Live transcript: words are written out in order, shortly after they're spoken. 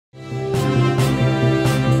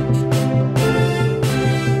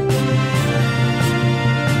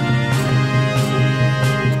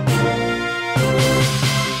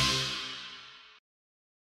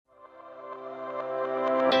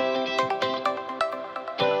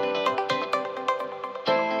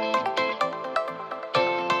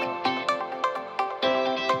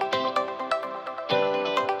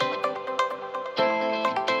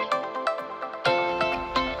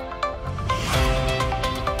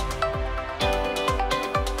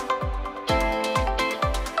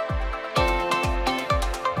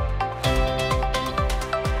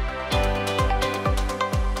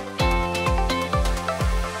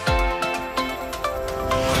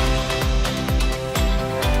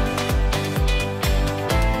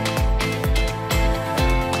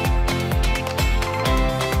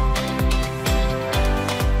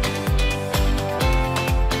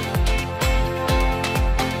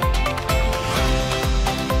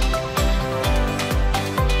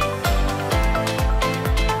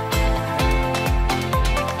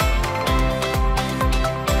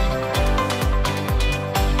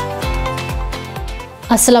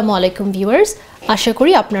আসসালামু আলাইকুম ভিউয়ার্স, আশা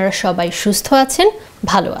করি আপনারা সবাই সুস্থ আছেন,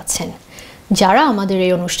 ভালো আছেন। যারা আমাদের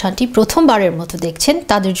এই অনুষ্ঠানটি প্রথমবারের মতো দেখছেন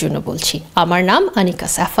তাদের জন্য বলছি, আমার নাম আনিকা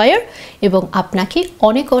সাফায়ার এবং আপনাকে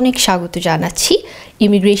অনেক অনেক স্বাগত জানাচ্ছি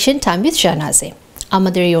ইমিগ্রেশন টাইম উইথ জানাজে।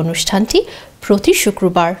 আমাদের এই অনুষ্ঠানটি প্রতি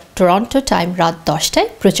শুক্রবার টরন্টো টাইম রাত 10টায়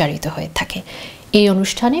প্রচারিত হয়ে থাকে। এই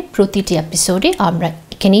অনুষ্ঠানে প্রতিটি এপিসোডে আমরা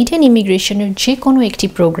কানাডিয়ান ইমিগ্রেশনের যে কোনো একটি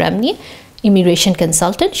প্রোগ্রাম নিয়ে ইমিগ্রেশন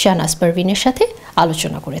কনসালটেন্ট শাহনাজ পারভিনের সাথে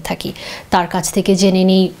আলোচনা করে থাকি। তার কাছ থেকে জেনে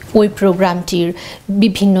নিই ওই প্রোগ্রামটির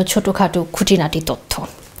বিভিন্ন ছোটোখাটো খুঁটিনাটি তথ্য।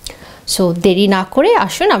 সো দেরি না করে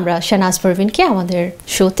আসুন আমরা শাহনাজ পারভিনকে আমাদের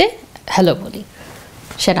শোতে হ্যালো বলি।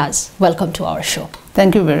 Shahnaz, welcome to our show.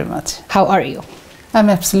 Thank you very much. How are you? I am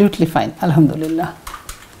absolutely fine, আলহামদুলিল্লাহ।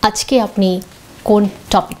 আজকে আপনি কোন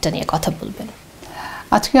টপিকটা নিয়ে কথা বলবেন?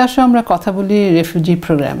 আজকে আসলে আমরা কথা বলি রেফিউজি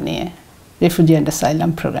প্রোগ্রাম নিয়ে, refugee and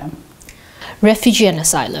asylum programme. Refugee and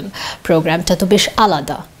asylum প্রোগ্রামটা তো বেশ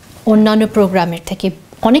আলাদা, অন্যান্য প্রোগ্রামের থেকে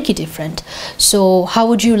অনেকই different. So how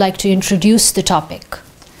would you like to introduce the topic?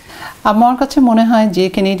 আমার কাছে মনে হয় যে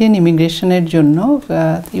কানাডিয়ান ইমিগ্রেশনের জন্য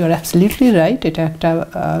ইউ আর অ্যাবসলিউটলি রাইট, এটা একটা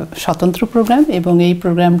স্বতন্ত্র প্রোগ্রাম এবং এই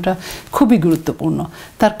প্রোগ্রামটা খুবই গুরুত্বপূর্ণ।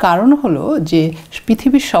 তার কারণ হলো যে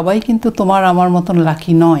পৃথিবীর সবাই কিন্তু তোমার আমার মতন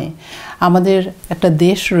লাকি নয়। আমাদের একটা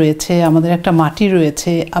দেশ রয়েছে, আমাদের একটা মাটি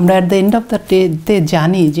রয়েছে। আমরা at the end of the day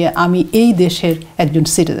জানি যে আমি এই দেশের একজন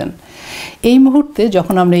সিটিজেন। এই মুহূর্তে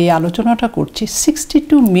যখন আমরা এই আলোচনাটা করছি,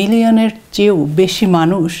 62 মিলিয়নের চেয়েও বেশি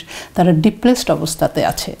মানুষ তারা ডিপ্রেসড অবস্থাতে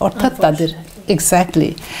আছে, অর্থাৎ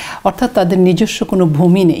তাদের নিজস্ব কোনো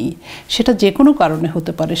ভূমি নেই। সেটা যে কোনো কারণে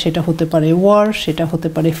হতে পারে, সেটা হতে পারে ওয়ার, সেটা হতে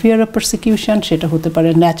পারে ফিয়ার অফ পারসিকিউশন, সেটা হতে পারে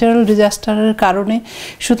ন্যাচারাল ডিজাস্টারের কারণে।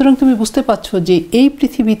 সুতরাং তুমি বুঝতে পারছো যে এই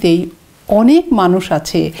পৃথিবীতেই অনেক মানুষ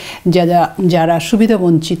আছে যারা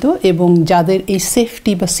সুবিধাবঞ্চিত এবং যাদের এই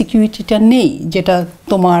সেফটি বা সিকিউরিটিটা নেই, যেটা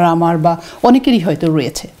তোমার আমার বা অনেকেরই হয়তো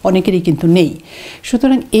রয়েছে, অনেকেরই কিন্তু নেই।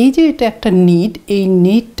 সুতরাং এই যে এটা একটা নিড, এই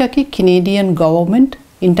নিডটাকে কানাডিয়ান গভর্নমেন্ট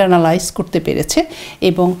ইন্টারনালাইজ করতে পেরেছে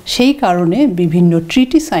এবং সেই কারণে বিভিন্ন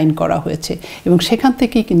ট্রিটি সাইন করা হয়েছে এবং সেখান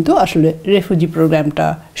থেকেই কিন্তু আসলে রেফিউজি প্রোগ্রামটা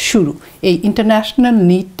শুরু। এই ইন্টারন্যাশনাল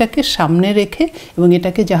নিডটাকে সামনে রেখে এবং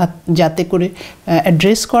এটাকে যাতে করে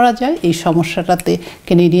অ্যাড্রেস করা যায়, এই সমস্যাটাতে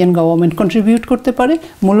কানাডিয়ান গভর্নমেন্ট কন্ট্রিবিউট করতে পারে,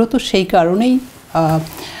 মূলত সেই কারণেই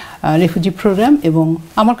রেফিউজি প্রোগ্রাম। এবং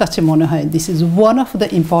আমার কাছে মনে হয় this is one of the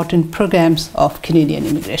important programs of Canadian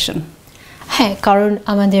immigration. হ্যাঁ, কারণ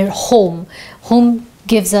আমাদের home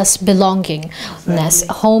gives us belongingness.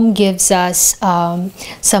 Home gives us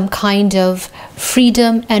some kind of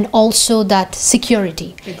freedom and also that security.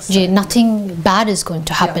 যে nothing bad is going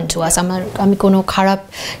to happen to us. আমি কোনো খারাপ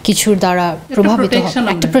কিছুর দ্বারা প্রভাবিত হব,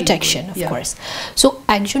 একটা প্রোটেকশন অফ কোর্স। সো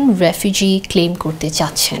একজন রেফিউজি ক্লেম করতে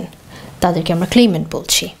চাচ্ছেন, তাদেরকে আমরা ক্লেইমেন্ট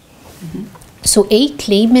বলছি। সো এই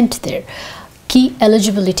ক্লেইমেন্টদের কি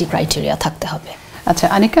এলিজিবিলিটি ক্রাইটেরিয়া থাকতে হবে? আচ্ছা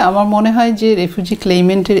আনিকা, আমার মনে হয় যে রেফিউজি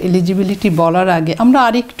ক্লেইমেন্টের এলিজিবিলিটি বলার আগে আমরা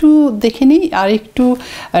আরেকটু দেখে নিই, আরেকটু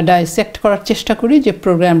ডাইসেক্ট করার চেষ্টা করি যে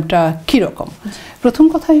প্রোগ্রামটা কীরকম। প্রথম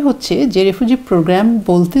কথাই হচ্ছে যে রেফিউজি প্রোগ্রাম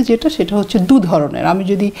বলতে যেটা, সেটা হচ্ছে দু ধরনের।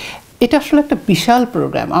 এটা আসলে একটা বিশাল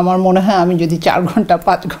প্রোগ্রাম। আমার মনে হয় আমি যদি 4 ঘন্টা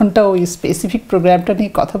 5 ঘন্টা ওই স্পেসিফিক প্রোগ্রামটা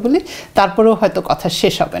নিয়ে কথা বলি, তারপরেও হয়তো কথা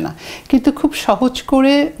শেষ হবে না। কিন্তু খুব সহজ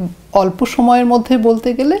করে অল্প সময়ের মধ্যে বলতে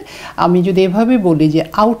গেলে আমি যদি এভাবে বলি যে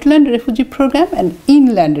আউটল্যান্ড refugee program and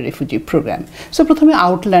inland refugee programme. So প্রথমে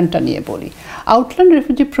আউটল্যান্ডটা নিয়ে বলি। আউটল্যান্ড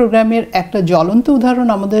রেফিউজি প্রোগ্রামের একটা জ্বলন্ত উদাহরণ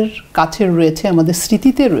আমাদের কাছে রয়েছে, আমাদের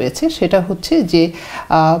স্মৃতিতে রয়েছে। সেটা হচ্ছে যে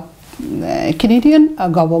কানাডিয়ান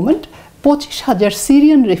গভর্নমেন্ট 25,000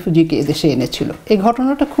 সিরিয়ান রেফিউজিকে এদেশে এনেছিল। এই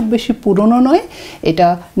ঘটনাটা খুব বেশি পুরনো নয়, এটা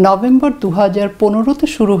নভেম্বর 2015-তে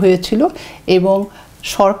শুরু হয়েছিল এবং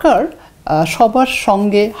সরকার সবার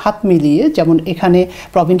সঙ্গে হাত মিলিয়ে, যেমন এখানে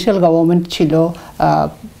প্রভিন্সিয়াল গভর্নমেন্ট ছিল,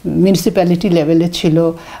 মিউনিসিপ্যালিটি লেভেলে ছিল,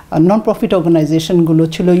 নন প্রফিট অর্গানাইজেশনগুলো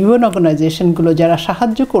ছিল, ইউএন অর্গানাইজেশনগুলো যারা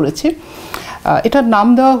সাহায্য করেছে। এটার নাম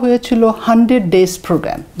দেওয়া হয়েছিল 100 ডেজ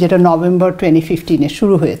প্রোগ্রাম, যেটা নভেম্বর 2015-এ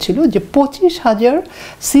শুরু হয়েছিল, যে 25,000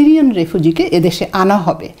 সিরিয়ান রেফিউজিকে এদেশে আনা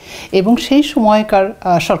হবে। এবং সেই সময়কার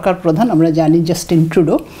সরকার প্রধান আমরা জানি জাস্টিন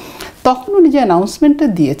ট্রুডো, তখন উনি যে অ্যানাউন্সমেন্টটা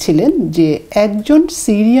দিয়েছিলেন যে একজন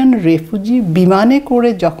সিরিয়ান রেফিউজি বিমানে করে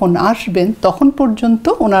যখন আসবেন তখন পর্যন্ত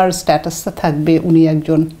ওনার স্ট্যাটাসটা থাকবে উনি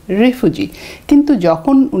একজন রেফিউজি, কিন্তু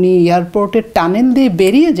যখন উনি এয়ারপোর্টের টানেল দিয়ে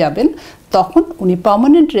বেরিয়ে যাবেন তখন উনি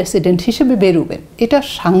পার্মানেন্ট রেসিডেন্ট হিসেবে বেরোবেন। এটা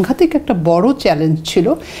সাংঘাতিক একটা বড় চ্যালেঞ্জ ছিল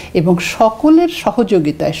এবং সকলের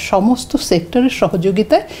সহযোগিতায়, সমস্ত সেক্টরের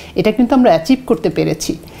সহযোগিতায় এটা কিন্তু আমরা অ্যাচিভ করতে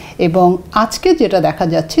পেরেছি। এবং আজকে যেটা দেখা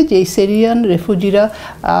যাচ্ছে যে এই সিরিয়ান রেফিউজিরা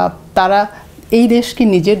তারা এই দেশকে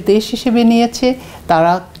নিজের দেশ হিসেবে নিয়েছে,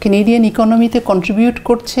 তারা কানাডিয়ান ইকোনমিতে কন্ট্রিবিউট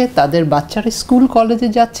করছে, তাদের বাচ্চারা স্কুল কলেজে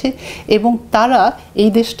যাচ্ছে এবং তারা এই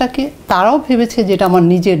দেশটাকে তারাও ভেবেছে যেটা আমার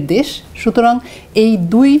নিজের দেশ। সুতরাং এই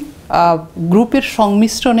দুই গ্রুপের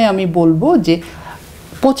সংমিশ্রণে আমি বলবো যে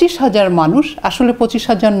 25,000 মানুষ আসলে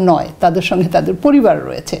 25,000 নয়, তাদের সঙ্গে তাদের পরিবার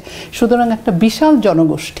রয়েছে। সুতরাং একটা বিশাল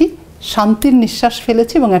জনগোষ্ঠী শান্তির নিঃশ্বাস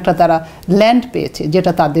ফেলেছে এবং একটা তারা ল্যান্ড পেয়েছে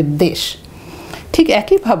যেটা তাদের দেশ। ঠিক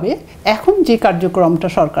একইভাবে এখন যে কার্যক্রমটা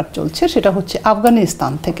সরকার চলছে সেটা হচ্ছে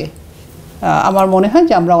আফগানিস্তান থেকে। আমার মনে হয়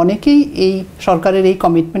যে আমরা অনেকেই এই সরকারের এই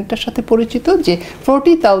কমিটমেন্টের সাথে পরিচিত যে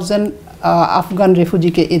 40,000 আফগান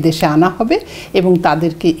রেফুজিকে এদেশে আনা হবে এবং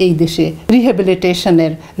তাদেরকে এই দেশে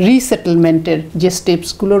রিহ্যাবিলিটেশনের, রিসেটেলমেন্টের যে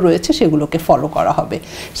স্টেপসগুলো রয়েছে সেগুলোকে ফলো করা হবে।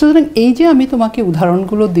 সুতরাং এই যে আমি তোমাকে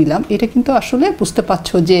উদাহরণগুলো দিলাম, এটা কিন্তু আসলে বুঝতে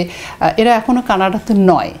পারছো যে এরা এখনও কানাডাতে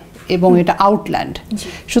নয় এবং এটা আউটল্যান্ড।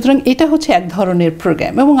 সুতরাং এটা হচ্ছে এক ধরনের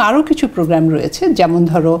প্রোগ্রাম এবং আরও কিছু প্রোগ্রাম রয়েছে, যেমন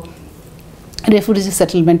ধরো রেফুজি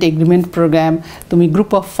সেটেলমেন্ট এগ্রিমেন্ট প্রোগ্রাম, তুমি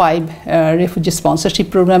গ্রুপ অফ 5 রেফুজি স্পন্সরশিপ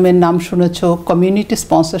প্রোগ্রামের নাম শুনেছ, কমিউনিটি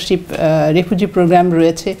স্পন্সরশিপ রেফুজি প্রোগ্রাম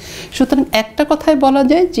রয়েছে। সুতরাং একটা কথায় বলা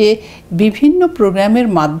যায় যে বিভিন্ন প্রোগ্রামের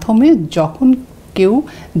মাধ্যমে যখন কেউ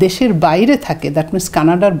দেশের বাইরে থাকে, দ্যাট মিনস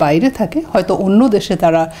কানাডার বাইরে থাকে, হয়তো অন্য দেশে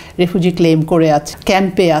তারা রেফুজি ক্লেম করে আছে,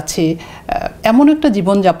 ক্যাম্পে আছে, এমন একটা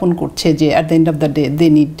জীবনযাপন করছে যে at the end of the day they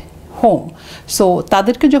need home. So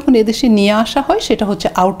তাদেরকে যখন এদেশে নিয়ে আসা হয় সেটা হচ্ছে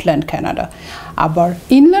আউটল্যান্ড কানাডা। আবার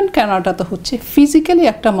ইনল্যান্ড কানাডাতে হচ্ছে ফিজিক্যালি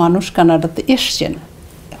একটা মানুষ কানাডাতে এসছেন,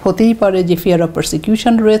 হতেই পারে যে ফিয়ার অফ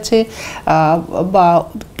পারসিকিউশন রয়েছে বা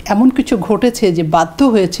এমন কিছু ঘটেছে যে বাধ্য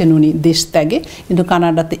হয়েছেন উনি দেশ ত্যাগে, কিন্তু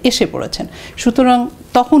কানাডাতে এসে পড়েছেন। সুতরাং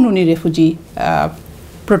তখন উনি রেফুজি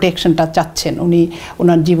প্রোটেকশনটা চাচ্ছেন, উনি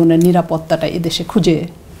ওনার জীবনের নিরাপত্তাটা এদেশে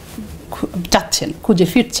খুঁজে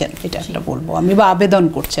ফিরছেন, এটা একটা বলবো আমি, বা আবেদন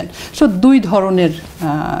করছেন। সো দুই ধরনের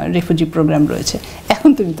রেফুজি প্রোগ্রাম রয়েছে। এখন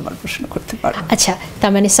তুমি তোমার প্রশ্ন করতে পারো। আচ্ছা,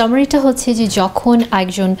 তার মানে সামারিটা হচ্ছে যে যখন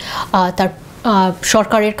একজন তার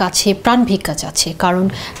সরকারের কাছে প্রাণ ভিক্ষা চাচ্ছে, কারণ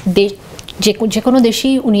যে কোনো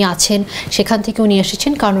দেশেই উনি আছেন, সেখান থেকে উনি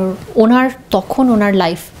এসেছেন, কারণ তখন ওনার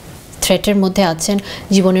লাইফ থ্রেটের মধ্যে আছেন,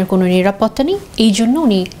 জীবনের কোনো নিরাপত্তা নেই, এই জন্য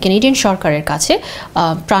উনি কানাডিয়ান সরকারের কাছে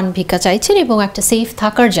প্রাণ ভিক্ষা চাইছেন এবং একটা সেফ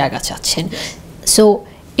থাকার জায়গা চাচ্ছেন। সো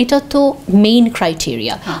এটা তো main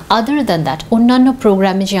criteria. Other than that অন্যান্য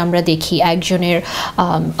প্রোগ্রামে যে আমরা দেখি একজনের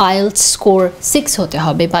আইএলটিএস স্কোর 6 হতে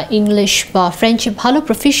হবে বা ইংলিশ বা ফ্রেঞ্চে ভালো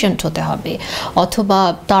প্রফিশিয়েন্ট হতে হবে, অথবা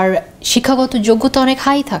তার শিক্ষাগত যোগ্যতা অনেক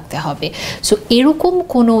হাই থাকতে হবে। সো এরকম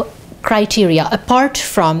কোনো ক্রাইটেরিয়া অ্যাপার্ট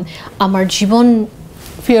ফ্রম আমার জীবন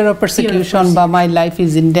fear of persecution বা my life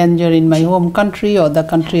is in danger in my home country or the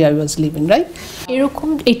country I was living, right? এরকম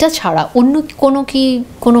এটা ছাড়া অন্য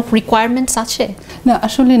কোনো রিকোয়ারমেন্টস আছে? না,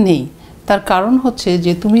 আসলে নেই। তার কারণ হচ্ছে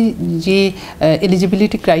যে তুমি যে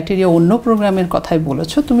এলিজিবিলিটি ক্রাইটেরিয়া অন্য প্রোগ্রামের কথাই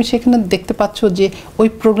বলেছো, তুমি সেখানে দেখতে পাচ্ছ যে ওই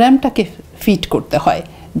প্রোগ্রামটাকে ফিট করতে হয়।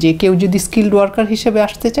 যে কেউ যদি স্কিলড ওয়ার্কার হিসেবে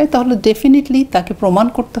আসতে চায় তাহলে ডেফিনেটলি তাকে প্রমাণ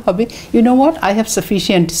করতে হবে you know what, I have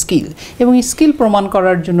sufficient skill, এবং স্কিল প্রমাণ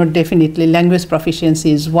করার জন্য definitely language proficiency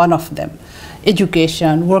is one of them,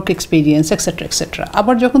 education, work experience, etcetera etcetera.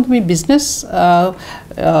 আবার যখন তুমি বিজনেস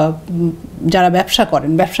যারা ব্যবসা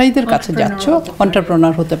করেন, ব্যবসায়ীদের কাছে যাচ্ছ,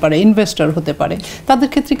 এন্টারপ্রেনার হতে পারে, ইনভেস্টর হতে পারে, তাদের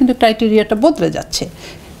ক্ষেত্রে কিন্তু ক্রাইটেরিয়াটা বদলে যাচ্ছে।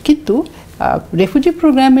 কিন্তু রেফুজি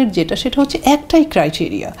প্রোগ্রামের সেটা হচ্ছে একটাই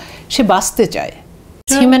ক্রাইটেরিয়া, সে বাঁচতে চায়।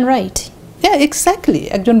 Human right. এক্স্যাক্টলি,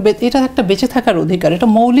 এটা একটা বেঁচে থাকার অধিকার, এটা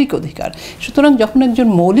মৌলিক অধিকার। সুতরাং যখন একজন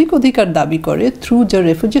মৌলিক অধিকার দাবি করে through the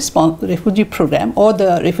refugee programme O the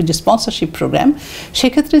refugee sponsorship programme,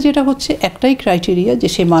 সেক্ষেত্রে যেটা হচ্ছে একটাই ক্রাইটেরিয়া যে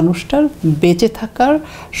সেই মানুষটার বেঁচে থাকার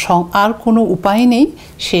আর কোনো উপায় নেই,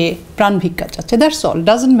 সে প্রাণ ভিক্ষা চাচ্ছে, দ্যাটস অল।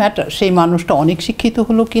 ডাজন্ট ম্যাটার সেই মানুষটা অনেক শিক্ষিত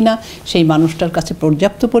হলো কিনা, সেই মানুষটার কাছে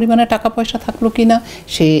পর্যাপ্ত পরিমাণে টাকা পয়সা থাকলো কিনা,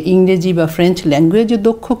 সে ইংরেজি বা ফ্রেঞ্চ ল্যাঙ্গুয়েজে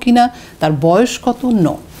দক্ষ কিনা, তার বয়স কত,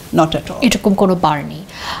 নো, নট অ্যাট অল, এরকম কোনো বার নেই।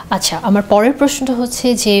 আচ্ছা, আমার পরের প্রশ্নটা হচ্ছে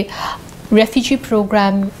যে রেফিউজি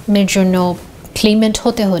প্রোগ্রামের জন্য ক্লেমেন্ট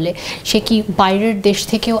হতে হলে সে কি বাইরের দেশ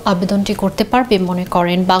থেকেও আবেদনটি করতে পারবে? মনে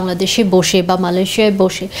করেন বাংলাদেশে বসে বা মালয়েশিয়ায়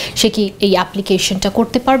বসে সে কি এই অ্যাপ্লিকেশনটা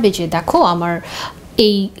করতে পারবে যে দেখো আমার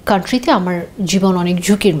এই কান্ট্রিতে আমার জীবন অনেক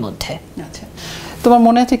ঝুঁকির মধ্যে? আচ্ছা, তোমার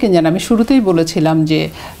মনে আছে কি জানো, আমি শুরুতেই বলেছিলাম যে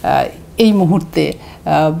এই মুহূর্তে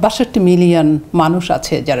 62 মিলিয়ন মানুষ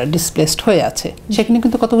আছে যারা ডিসপ্লেসড হয়ে আছে। সেখানে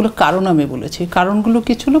কিন্তু কতগুলো কারণ আমি বলেছি। কারণগুলো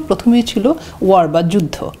কি ছিল? প্রথমেই ছিল ওয়ার বা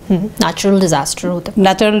যুদ্ধ,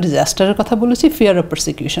 ন্যাচারাল ডিজাস্টারের কথা বলেছি, ফিয়ার অফ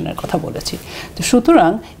পারসিকিউশনের কথা বলেছি। তো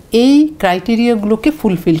সুতরাং এই ক্রাইটেরিয়াগুলোকে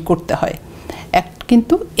ফুলফিল করতে হয়।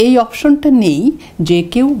 কিন্তু এই অপশনটা নেই যে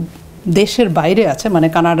কেউ দেশের বাইরে আছে, মানে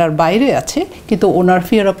কানাডার বাইরে আছে, কিন্তু ওনার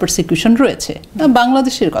ফিয়ার অফ প্রসিকিউশন রয়েছে।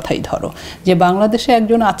 বাংলাদেশের কথাই ধরো, যে বাংলাদেশে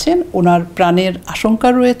একজন আছেন, ওনার প্রাণের আশঙ্কা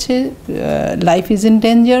রয়েছে, লাইফ ইজ ইন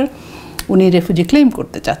ডেঞ্জার, উনি রেফুজি ক্লেম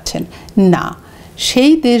করতে চাচ্ছেন না,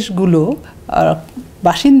 সেই দেশগুলো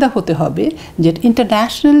বাসিন্দা হতে হবে যে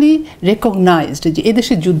ইন্টারন্যাশনালি রেকগনাইজড, যে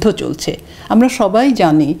এদেশে যুদ্ধ চলছে। আমরা সবাই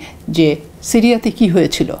জানি যে সিরিয়াতে কি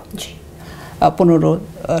হয়েছিল 15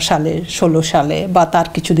 সালে, 16 সালে বা তার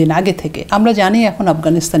কিছুদিন আগে থেকে। আমরা জানি এখন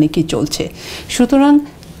আফগানিস্তানে কি চলছে। সুতরাং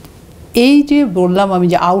এই যে বললাম আমি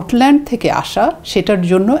যে আউটল্যান্ড থেকে আসা, সেটার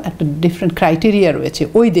জন্য একটা ডিফারেন্ট ক্রাইটেরিয়া রয়েছে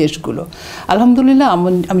ওই দেশগুলো। আলহামদুলিল্লাহ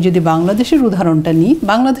আমি যদি বাংলাদেশের উদাহরণটা নিই,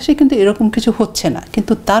 বাংলাদেশে কিন্তু এরকম কিছু হচ্ছে না,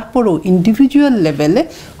 কিন্তু তারপরেও ইন্ডিভিজুয়াল লেভেলে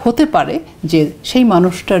হতে পারে যে সেই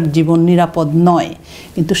মানুষটার জীবন নিরাপদ নয়,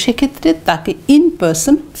 কিন্তু সেক্ষেত্রে তাকে ইন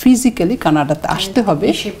পার্সন ফিজিক্যালি কানাডাতে আসতে হবে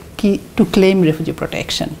কি to claim refugee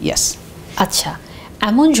protection. Yes. আচ্ছা,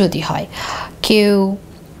 এমন যদি হয় কেউ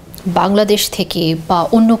বাংলাদেশ থেকে বা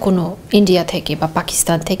অন্য কোনো ইন্ডিয়া থেকে বা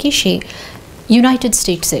পাকিস্তান থেকে সে ইউনাইটেড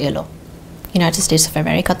স্টেটসে এলো, ইউনাইটেড স্টেটস অফ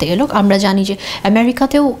আমেরিকাতে এলো, আমরা জানি যে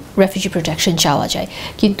আমেরিকাতেও রেফুজি প্রোটেকশন চাওয়া যায়,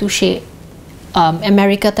 কিন্তু সে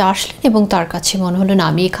আমেরিকাতে আসলেন এবং তার কাছে মনে হলো না,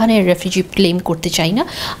 আমি এখানে রেফুজি ক্লেম করতে চাই না,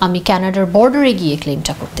 আমি কানাডার বর্ডারে গিয়ে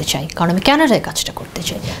ক্লেমটা করতে চাই, কারণ আমি কানাডায় কাজটা করতে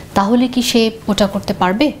চাই, তাহলে কি সে ওটা করতে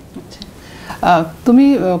পারবে? তুমি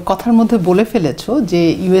কথার মধ্যে বলে ফেলেছো যে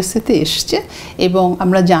ইউএসএতে এসছে, এবং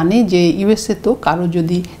আমরা জানি যে ইউএসএ তো কারো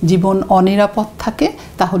যদি জীবন অনিরাপদ থাকে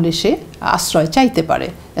তাহলে সে আশ্রয় চাইতে পারে,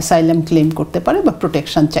 অ্যাসাইলাম ক্লেম করতে পারে বা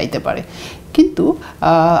প্রোটেকশন চাইতে পারে। কিন্তু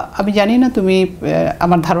আমি জানি না, তুমি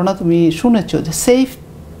আমার ধারণা তুমি শুনেছো যে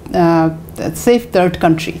সেফ থার্ড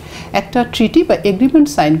কান্ট্রি একটা ট্রিটি বা এগ্রিমেন্ট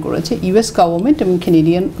সাইন করেছে ইউএস গভর্নমেন্ট এবং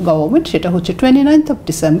কানাডিয়ান গভর্নমেন্ট, সেটা হচ্ছে 29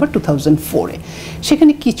 ডিসেম্বর 2004-এ।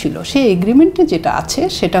 সেখানে কি ছিল সেই এগ্রিমেন্টে যেটা আছে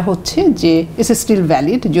সেটা হচ্ছে যে ইটস স্টিল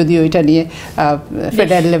ভ্যালিড, যদিও এটা নিয়ে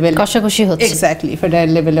ফেডারেল লেভেল কষাকষি হচ্ছে। এক্স্যাক্টলি,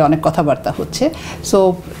 ফেডারেল লেভেলে অনেক কথাবার্তা হচ্ছে। সো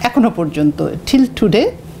এখনো পর্যন্ত till today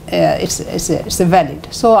it's a valid.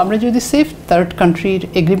 So আমরা যদি সেফ থার্ড কান্ট্রির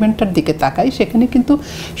এগ্রিমেন্টটার দিকে তাকাই, সেখানে কিন্তু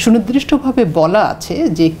সুনির্দিষ্টভাবে বলা আছে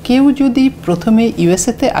যে কেউ যদি প্রথমে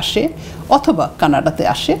ইউএসএতে আসে অথবা কানাডাতে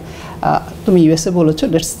আসে, তুমি ইউএসএ বলেছো,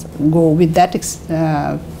 let's go with that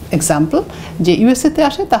example, যে ইউএসএতে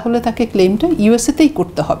আসে তাহলে তাকে ক্লেমটা ইউএসএতেই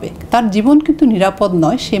করতে হবে। তার জীবন কিন্তু নিরাপদ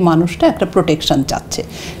নয়, সে মানুষটা একটা প্রোটেকশন চাচ্ছে।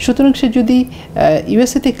 সুতরাং সে যদি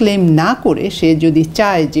ইউএসএতে ক্লেম না করে সে যদি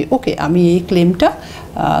চায় যে ওকে আমি এই ক্লেমটা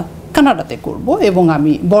কানাডাতে করব এবং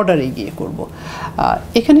আমি বর্ডারে গিয়ে করব,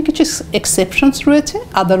 এখানে কিছু এক্সেপশনস রয়েছে,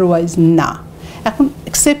 আদারওয়াইজ না। এখন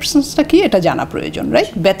এক্সেপশনসটা কি এটা জানা প্রয়োজন,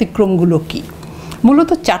 রাইট? ব্যতিক্রমগুলো কি?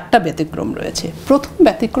 মূলত 4টা ব্যতিক্রম রয়েছে। প্রথম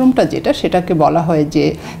ব্যতিক্রমটা যেটা, সেটাকে বলা হয় যে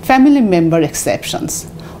ফ্যামিলি মেম্বার এক্সেপশনস,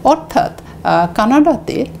 অর্থাৎ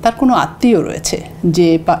কানাডাতে তার কোনো আত্মীয় রয়েছে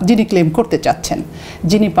যিনি ক্লেম করতে চাচ্ছেন,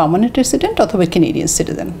 যিনি পার্মানেন্ট রেসিডেন্ট অথবা কানাডিয়ান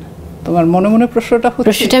সিটিজেন। তোমার মনে মনে প্রশ্নটা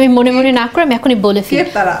আমি মনে মনে না করে আমি এখনই বলে ফেলি,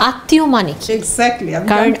 আত্মীয় মানে এক্স্যাক্টলি,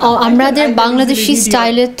 কারণ আমাদের বাংলাদেশি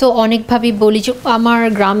স্টাইলে তো অনেকভাবেই বলি যে আমার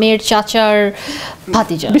গ্রামের চাচার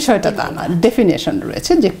ভাতিজা। বিষয়টা তা না, ডেফিনেশন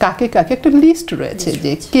রয়েছে যে কাকে কাকে, একটা লিস্ট রয়েছে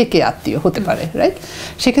যে কে কে আত্মীয় হতে পারে, রাইট?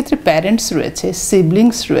 সেক্ষেত্রে প্যারেন্টস রয়েছে,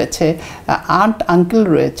 সিবলিংস রয়েছে, আন্ট আঙ্কেল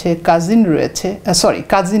রয়েছে, কাজিন রয়েছে,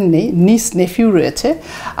 কাজিন নেই, নিস নেফিউ রয়েছে,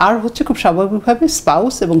 আর হচ্ছে খুব স্বাভাবিকভাবে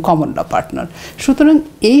স্পাউস এবং কমন ল পার্টনার। সুতরাং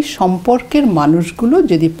এই সম্পর্কের মানুষগুলো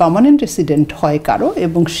যদি পার্মানেন্ট রেসিডেন্ট হয় কারো,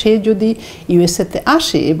 এবং সে যদি ইউএসএতে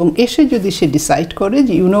আসে এবং এসে যদি সে ডিসাইড করে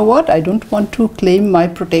যে you know what, I don't want to claim my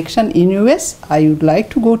protection in US, I would like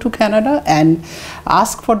to go to Canada and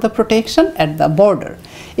ask for the protection at the border,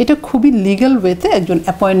 এটা খুবই লিগ্যাল ওয়েতে একজন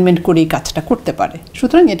অ্যাপয়েন্টমেন্ট করেই কাজটা করতে পারে।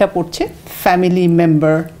 সুতরাং এটা পড়ছে ফ্যামিলি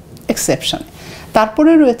মেম্বার এক্সেপশন।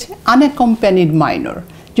 তারপরে রয়েছে আনঅ্যাকম্প্যানিড মাইনর।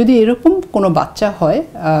 যদি এরকম কোনো বাচ্চা হয়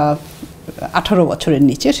 18 বছরের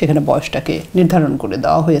নিচে, সেখানে বয়সটাকে নির্ধারণ করে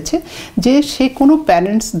দেওয়া হয়েছে যে সে কোনো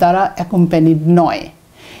প্যারেন্টস দ্বারা অ্যাকম্প্যানিড নয়,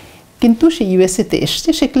 কিন্তু সে ইউএসএতে এসছে,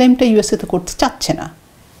 সে ক্লেমটা ইউএসএতে করতে চাচ্ছে না,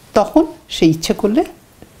 তখন সে ইচ্ছে করলে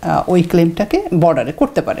ওই ক্লেমটাকে বর্ডারে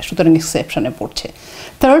করতে পারে। সুতরাং এক্সেপশনে পড়ছে।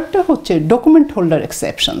 থার্ডটা হচ্ছে document holder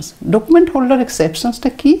exceptions. Document holder এক্সেপশনসটা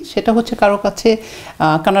কি? সেটা হচ্ছে কারো কাছে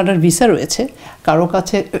কানাডার ভিসা রয়েছে, কারো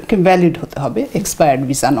কাছে ভ্যালিড হতে হবে, এক্সপায়ার্ড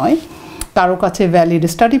ভিসা নয়, কারো কাছে ভ্যালিড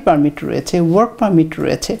স্টাডি পারমিট রয়েছে, ওয়ার্ক পারমিট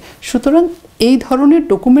রয়েছে। সুতরাং এই ধরনের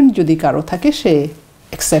ডকুমেন্ট যদি কারো থাকে, সে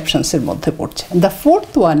এক্সেপশনসের মধ্যে পড়ছে। The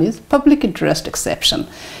fourth one is public interest exception.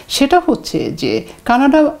 সেটা হচ্ছে যে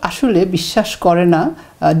কানাডা আসলে বিশ্বাস করে না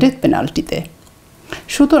ডেথ পেনাল্টিতে,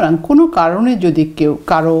 সুতরাং কোনো কারণে যদি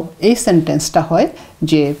কারো এই সেন্টেন্সটা হয়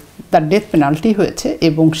যে তার ডেথ পেনাল্টি হয়েছে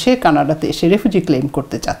এবং সে কানাডাতে এসে রেফুজি ক্লেম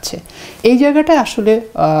করতে চাচ্ছে, এই জায়গাটায় আসলে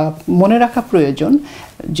মনে রাখা প্রয়োজন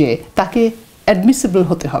যে তাকে অ্যাডমিসিবল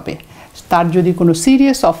হতে হবে। তার যদি কোনো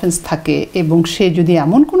সিরিয়াস অফেন্স থাকে এবং সে যদি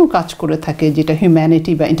এমন কোনো কাজ করে থাকে যেটা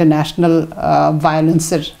হিউম্যানিটি বা ইন্টারন্যাশনাল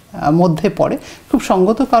ভায়োলেন্সের মধ্যে পড়ে, খুব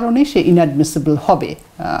সঙ্গত কারণেই সে ইনঅ্যাডমিসিবল হবে,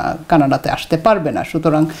 কানাডাতে আসতে পারবে না।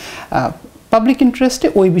 সুতরাং পাবলিক ইন্টারেস্টে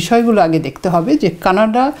ওই বিষয়গুলো আগে দেখতে হবে যে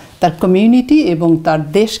কানাডা তার কমিউনিটি এবং তার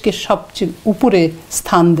দেশকে সবচেয়ে উপরে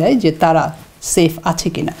স্থান দেয় যে তারা সেফ আছে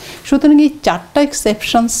কিনা। সুতরাং এই 4টা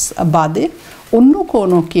এক্সেপশনস বাদে অন্য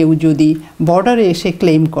কোনো কেউ যদি বর্ডারে এসে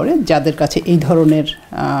ক্লেম করে যাদের কাছে এই ধরনের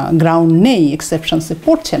গ্রাউন্ড নেই, এক্সেপশনসে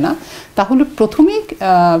পড়ছে না, তাহলে প্রথমেই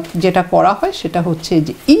যেটা করা হয় সেটা হচ্ছে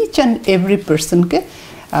যে ইচ অ্যান্ড এভরি পার্সনকে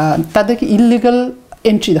তাদেরকে ইললিগাল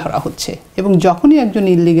এন্ট্রি ধরা হচ্ছে এবং যখনই একজন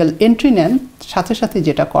ইললিগাল এন্ট্রি নেন সাথে সাথে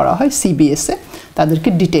যেটা করা হয় সিবিএসে তাদেরকে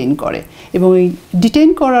ডিটেইন করে এবং এই ডিটেইন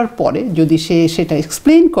করার পরে যদি সে সেটা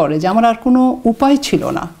এক্সপ্লেইন করে যে আমার আর কোনো উপায় ছিল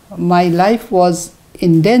না, my life was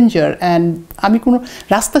in danger and আমি কোনো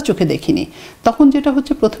রাস্তা চোখে দেখিনি, তখন যেটা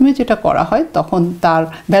হচ্ছে প্রথমে যেটা করা হয় তখন তার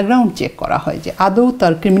ব্যাকগ্রাউন্ড চেক করা হয় যে আদৌ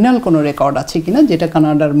তার ক্রিমিনাল কোনো রেকর্ড আছে কিনা যেটা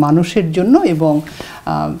কানাডার মানুষের জন্য এবং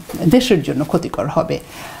দেশের জন্য ক্ষতিকর হবে।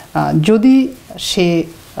 যদি সে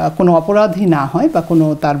কোনো অপরাধী না হয় বা কোনো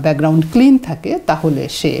তার ব্যাকগ্রাউন্ড ক্লিন থাকে তাহলে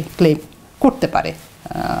সে ক্লেম করতে পারে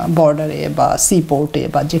বর্ডারে বা সি পোর্টে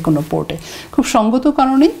বা যে কোনো পোর্টে। খুব সঙ্গত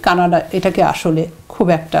কারণেই কানাডা এটাকে আসলে খুব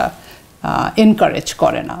একটা এনকারেজ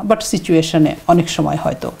করে না, বাট সিচুয়েশনে অনেক সময়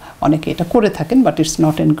হয়তো অনেকে এটা করে থাকেন, but it's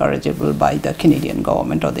not এনকারেজেবল by the Canadian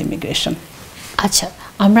government or the immigration. আচ্ছা,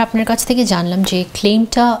 আমরা আপনার কাছ থেকে জানলাম যে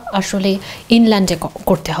ক্লেমটা আসলে ইনল্যান্ডে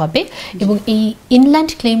করতে হবে এবং এই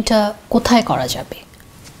ইনল্যান্ড ক্লেমটা কোথায় করা যাবে?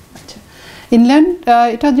 আচ্ছা, ইনল্যান্ড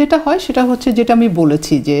এটা যেটা হয় সেটা হচ্ছে যেটা আমি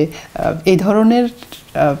বলেছি যে এই ধরনের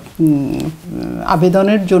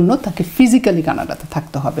আবেদনের জন্য তাকে ফিজিক্যালি কানাডাতে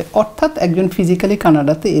থাকতে হবে। অর্থাৎ একজন ফিজিক্যালি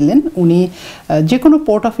কানাডাতে এলেন, উনি যে কোনো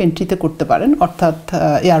পোর্ট অফ এন্ট্রিতে করতে পারেন, অর্থাৎ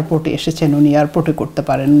এয়ারপোর্টে এসেছেন উনি এয়ারপোর্টে করতে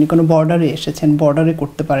পারেন, উনি কোনো বর্ডারে এসেছেন বর্ডারে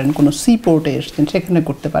করতে পারেন, কোনো সি পোর্টে এসেছেন সেখানে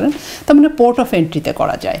করতে পারেন, তার মানে পোর্ট অফ এন্ট্রিতে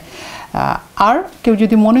করা যায়। আর কেউ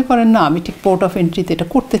যদি মনে করেন না আমি ঠিক পোর্ট অফ এন্ট্রিতে এটা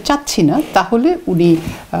করতে চাচ্ছি না, তাহলে উনি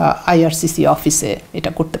আইআরসিসি অফিসে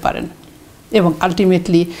এটা করতে পারেন এবং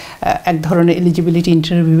আলটিমেটলি এক ধরনের এলিজিবিলিটি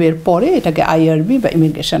ইন্টারভিউয়ের পরে এটাকে আইআরবি বা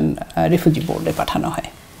ইমিগ্রেশন রিফিউজি বোর্ডে পাঠানো হয়।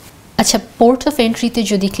 আচ্ছা, পোর্ট অফ এন্ট্রিতে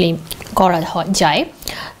যদি ক্লেম করা যায়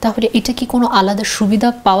তাহলে এটা কি কোনো আলাদা সুবিধা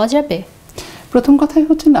পাওয়া যাবে? প্রথম কথাই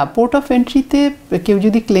হচ্ছে না, পোর্ট অফ এন্ট্রিতে কেউ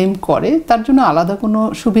যদি ক্লেম করে তার জন্য আলাদা কোনো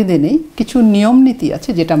সুবিধে নেই, কিছু নিয়ম নীতি আছে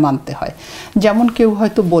যেটা মানতে হয়। যেমন কেউ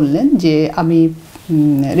হয়তো বললেন যে আমি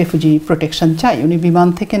রেফিউজি প্রোটেকশন চাই, উনি বিমান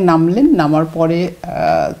থেকে নামলেন, নামার পরে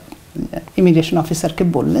ইমিগ্রেশন অফিসারকে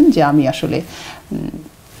বললেন যে আমি আসলে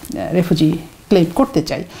রেফিউজি ক্লেম করতে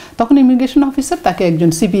চাই, তখন ইমিগ্রেশন অফিসার তাকে একজন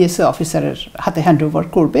সিবিএসএ অফিসারের হাতে হ্যান্ড ওভার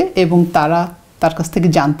করবে এবং তার কাছ থেকে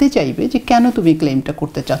জানতে চাইবে যে কেন তুমি ক্লেমটা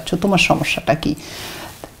করতে চাচ্ছ, তোমার সমস্যাটা কি।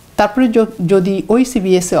 তারপরে যদি ওই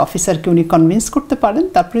সিবিএসএ অফিসারকে উনি কনভিন্স করতে পারেন,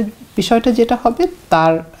 তারপরে বিষয়টা যেটা হবে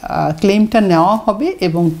তার ক্লেমটা নেওয়া হবে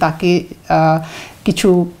এবং তাকে কিছু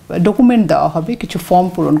ডকুমেন্ট দেওয়া হবে, কিছু ফর্ম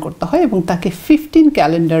পূরণ করতে হয় এবং তাকে 15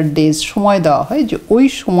 ক্যালেন্ডার ডেজ সময় দেওয়া হয় যে ওই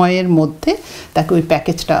সময়ের মধ্যে তাকে ওই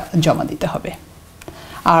প্যাকেজটা জমা দিতে হবে।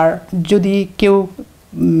 আর যদি কেউ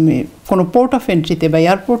কোনো পোর্ট অফ এন্ট্রিতে বা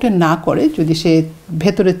এয়ারপোর্টে না করে, যদি সে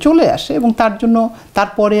ভেতরে চলে আসে এবং তার জন্য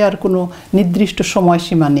তারপরে আর কোনো নির্দিষ্ট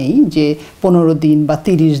সময়সীমা নেই যে 15 দিন বা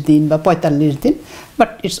 30 দিন বা 45 দিন, but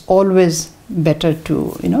it's always better to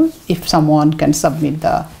if someone can submit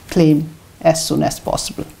the claim as soon as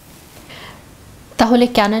possible. তাহলে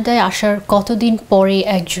কানাডায় আসার কতদিন পরে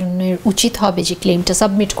একজনের উচিত হবে যে ক্লেমটা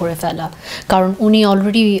সাবমিট করে ফেলা? কারণ উনি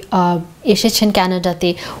অলরেডি এসেছেন কানাডাতে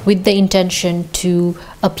with the intention to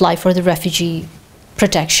apply for the refugee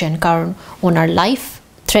protection, কারণ ওনার লাইফ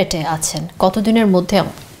থ্রেটে আছেন। কতদিনের মধ্যে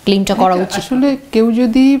ক্লেমটা করা উচিত? আসলে কেউ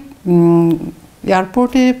যদি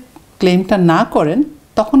এয়ারপোর্টে ক্লেমটা না করেন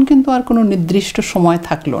তখন কিন্তু আর কোনো নির্দিষ্ট সময়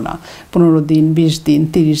থাকলো না, 15 দিন, 20 দিন,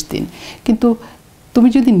 30 দিন। কিন্তু তুমি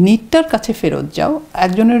যদি নিডটার কাছে ফেরত যাও,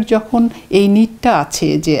 একজনের যখন এই নিডটা আছে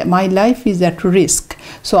যে my life is at risk,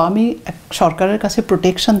 so আমি সরকারের কাছে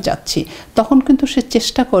প্রোটেকশন চাচ্ছি, তখন কিন্তু সে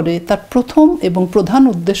চেষ্টা করে, তার প্রথম এবং প্রধান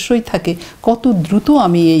উদ্দেশ্যই থাকে কত দ্রুত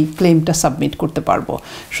আমি এই ক্লেমটা সাবমিট করতে পারবো।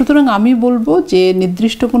 সুতরাং আমি বলবো যে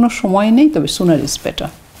নির্দিষ্ট কোনো সময় নেই, তবে সুনার ইজ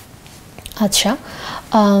বেটার। আচ্ছা,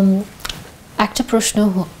 একটা প্রশ্ন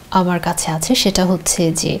আমার কাছে আছে, সেটা হচ্ছে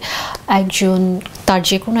যে একজন তার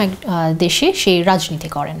যে কোনো এক দেশে সে রাজনীতি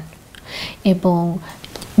করেন এবং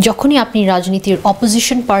যখনই আপনি রাজনীতির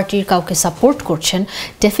অপোজিশন পার্টির কাউকে সাপোর্ট করছেন,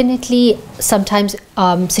 ডেফিনেটলি সামটাইমস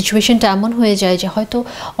সিচুয়েশনটা এমন হয়ে যায় যে হয়তো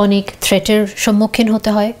অনেক থ্রেটের সম্মুখীন হতে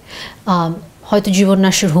হয়, হয়তো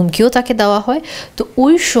জীবননাশের হুমকিও তাকে দেওয়া হয়। তো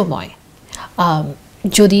ওই সময়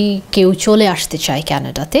যদি কেউ চলে আসতে চায়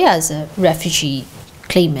ক্যানাডাতে অ্যাজ এ রেফিউজি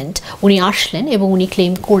ক্লেইমেন্ট, উনি আসলেন এবং উনি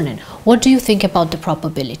ক্লেম করলেন, what do you think about the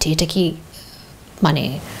probability? এটা কি মানে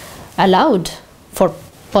অ্যালাউড ফর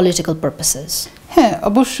পলিটিক্যাল পারপাসেস? হ্যাঁ,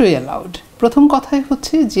 অবশ্যই অ্যালাউড। প্রথম কথাই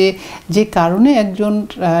হচ্ছে যে যে কারণে একজন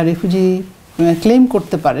রেফিউজি ক্লেম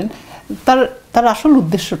করতে পারেন, তার আসল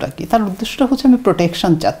উদ্দেশ্যটা কি? তার উদ্দেশ্যটা হচ্ছে আমি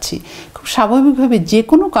প্রোটেকশন চাচ্ছি। খুব স্বাভাবিকভাবে যে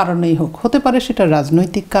কোনো কারণেই হোক, হতে পারে সেটা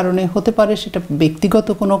রাজনৈতিক কারণে, হতে পারে সেটা ব্যক্তিগত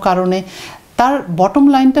কোনো কারণে, তার বটম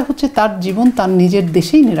লাইনটা হচ্ছে তার জীবন তার নিজের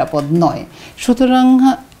দেশেই নিরাপদ নয়। সুতরাং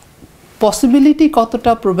পসিবিলিটি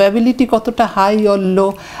কতটা, প্রবাবিলিটি কতটা high or low,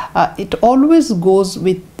 it always goes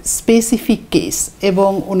with specific case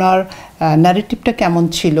এবং ওনার ন্যারেটিভটা কেমন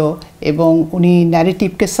ছিল এবং উনি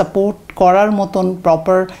ন্যারেটিভকে সাপোর্ট করার মতন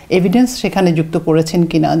প্রপার এভিডেন্স সেখানে যুক্ত করেছেন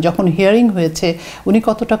কিনা, যখন হিয়ারিং হয়েছে উনি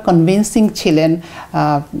কতটা কনভিন্সিং ছিলেন,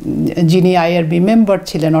 যিনি আইআরবি মেম্বার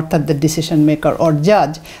ছিলেন অর্থাৎ দ্য ডিসিশন মেকার অর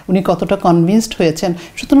জাজ, উনি কতটা কনভিন্সড হয়েছেন।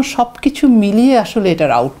 সুতরাং সব কিছু মিলিয়ে আসলে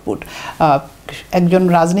এটার আউটপুট। একজন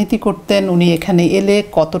রাজনীতি করতেন, উনি এখানে এলে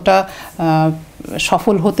কতটা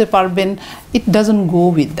সফল হতে পারবেন, it doesn't go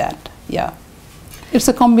with that. Yeah, it's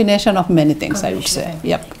a combination of many things I would say.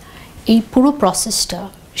 Yup. এই পুরো প্রসেসটা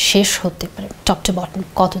শেষ হতে পারে টপ টু বটম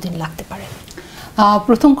কতদিন লাগতে পারে?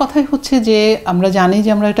 প্রথম কথাই হচ্ছে যে আমরা জানি যে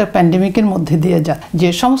আমরা একটা প্যান্ডেমিকের মধ্যে দিয়ে যে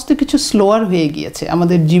সমস্ত কিছু স্লোয়ার হয়ে গিয়েছে,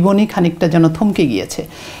 আমাদের জীবনই খানিকটা যেন থমকে গিয়েছে।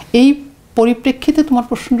 এই পরিপ্রেক্ষিতে তোমার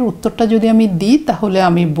প্রশ্নের উত্তরটা যদি আমি দিই, তাহলে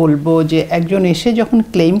আমি বলবো যে একজন এসে যখন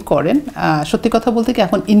ক্লেম করেন, সত্যি কথা বলতে কি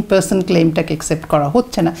এখন ইন পার্সন ক্লেমটাকে অ্যাকসেপ্ট করা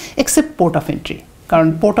হচ্ছে না, এক্সেপ্ট পোর্ট অফ এন্ট্রি, কারণ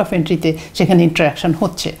পোর্ট অফ এন্ট্রিতে সেখানে ইন্টারাকশন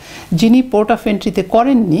হচ্ছে। যিনি পোর্ট অফ এন্ট্রিতে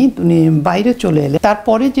করেননি, উনি বাইরে চলে এলে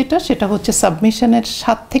তারপরে সেটা হচ্ছে সাবমিশনের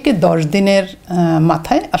 7 থেকে 10 দিনের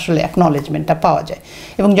মাথায় আসলে অ্যাকনলেজমেন্টটা পাওয়া যায়।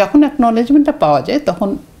 এবং যখন অ্যাকনলেজমেন্টটা পাওয়া যায় তখন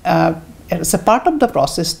as a part of the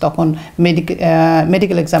process তখন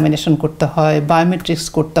মেডিকেল এক্সামিনেশন করতে হয়, বায়োমেট্রিক্স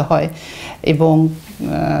করতে হয় এবং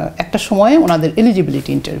একটা সময়ে ওনাদের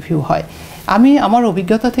এলিজিবিলিটি ইন্টারভিউ হয়। আমি আমার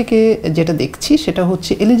অভিজ্ঞতা থেকে যেটা দেখছি সেটা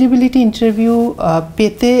হচ্ছে এলিজিবিলিটি ইন্টারভিউ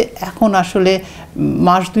পেতে এখন আসলে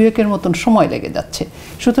মাস 2-এর মতন সময় লেগে যাচ্ছে।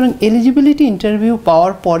 সুতরাং এলিজিবিলিটি ইন্টারভিউ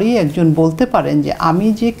পাওয়ার পরেই একজন বলতে পারেন যে আমি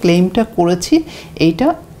যে ক্লেমটা করেছি এইটা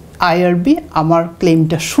আইআরবি আমার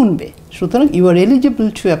ক্লেমটা শুনবে, সুতরাং you are eligible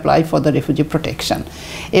to apply for the refugee protection.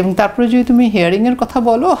 এবং তারপরে যদি তুমি হিয়ারিংয়ের কথা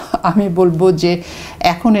বলো, আমি বলবো যে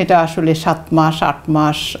এখন এটা আসলে 7 মাস 8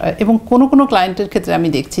 মাস এবং কোনো কোনো ক্লায়েন্টের ক্ষেত্রে আমি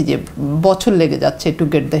দেখছি যে বছর লেগে যাচ্ছে to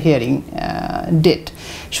get the hearing date.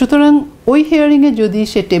 সুতরাং ওই হিয়ারিংয়ে যদি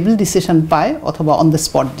সে টেবল ডিসিশন পায় অথবা অন দ্য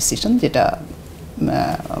স্পট ডিসিশন যেটা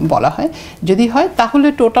বলা হয়, যদি হয় তাহলে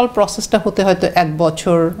টোটাল প্রসেসটা হতে হয়তো 1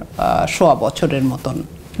 বছর 1.25 বছরের মতন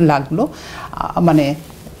লাগলো মানে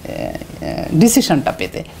ডিসিশনটা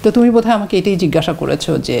পেতে। তো তুমি বোধহয় আমাকে এটাই জিজ্ঞাসা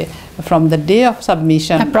করেছো যে from the day of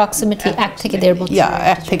submission approximately 1 থেকে 1.5 বছর।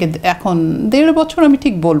 1 থেকে এখন 1.5 বছর আমি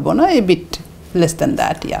ঠিক বলবো না, এ বিট লেস দ্যান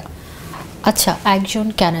দ্যাট। আচ্ছা, একজন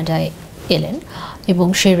কানাডায় এলেন এবং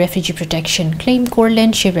সে রেফিউজি প্রোটেকশন ক্লেম করলেন,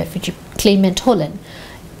 সে রেফিউজি ক্লেইমেন্ট হলেন,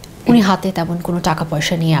 উনি হাতে তেমন কোনো টাকা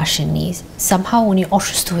পয়সা নিয়ে আসেননি, সামহাও উনি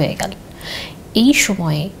অসুস্থ হয়ে গেলেন। এই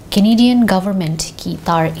সময়ে কেনেডিয়ান গভর্নমেন্ট কি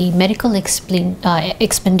তার এই মেডিকেল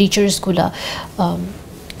এক্সপেন্ডিচার্সগুলো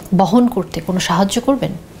বহন করতে কোনো সাহায্য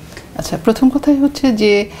করবেন? আচ্ছা, প্রথম কথাই হচ্ছে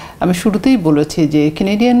যে আমি শুরুতেই বলেছি যে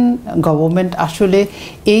কেনেডিয়ান গভর্নমেন্ট আসলে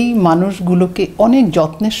এই মানুষগুলোকে অনেক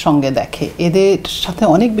যত্নের সঙ্গে দেখে, এদের সাথে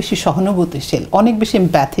অনেক বেশি সহানুভূতিশীল, অনেক বেশি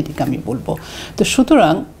এমপ্যাথেটিক আমি বলবো। তো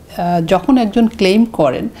সুতরাং যখন একজন ক্লেম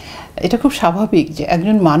করেন, এটা খুব স্বাভাবিক যে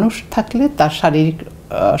একজন মানুষ থাকলে তার শারীরিক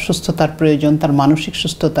সুস্থতার প্রয়োজন, তার মানসিক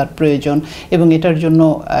সুস্থতার প্রয়োজন এবং এটার জন্য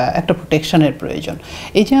একটা প্রোটেকশনের প্রয়োজন।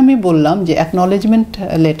 এই যে আমি বললাম যে অ্যাকনলেজমেন্ট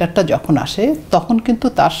লেটারটা যখন আসে তখন কিন্তু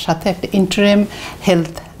তার সাথে একটা ইন্টারিম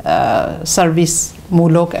হেলথ সার্ভিস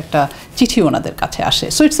মূলক একটা চিঠি ওনাদের কাছে আসে।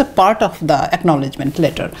 So it's a part of the acknowledgement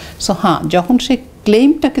letter. So হ্যাঁ, যখন সে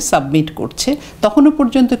ক্লেমটাকে সাবমিট করছে তখনও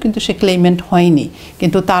পর্যন্ত কিন্তু সে ক্লেইমেন্ট হয়নি,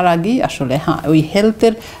 কিন্তু তার আগেই আসলে হ্যাঁ ওই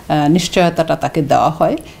হেলথের নিশ্চয়তাটা তাকে দেওয়া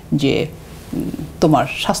হয় যে তোমার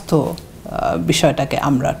স্বাস্থ্য বিষয়টাকে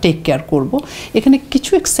আমরা টেক কেয়ার করব। এখানে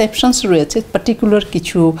কিছু এক্সেপশনস রয়েছে, পার্টিকুলার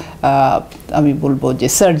কিছু আমি বলবো যে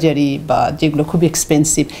সার্জারি বা যেগুলো খুব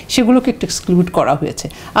এক্সপেন্সিভ সেগুলোকে একটু এক্সক্লুড করা হয়েছে।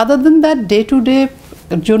 আদার দেন দ্যাট ডে টু ডে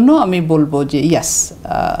জন্য আমি বলবো যে ইয়াস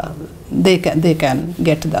they can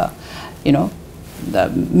get the the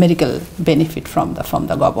medical benefit from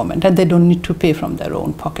the government and they don't need to pay from their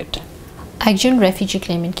own pocket. একজন রেফিউজি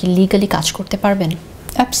ক্লেমেন্ট কি লিগালি কাজ করতে পারবেন?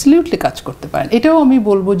 অ্যাবসলিউটলি কাজ করতে পারেন। এটাও আমি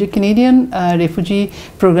বলবো যে কানাডিয়ান রেফিউজি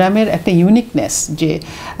প্রোগ্রামের একটা ইউনিকনেস, যে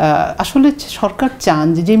আসলে সরকার চান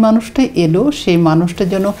যে মানুষটা এলো সেই মানুষটা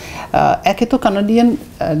যেন একে তো কানাডিয়ান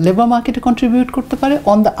লেবার মার্কেটে কন্ট্রিবিউট করতে পারে,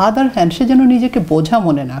 অন দ্য আদার হ্যান্ড সে যেন নিজেকে বোঝা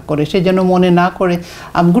মনে না করে, সে যেন মনে না করে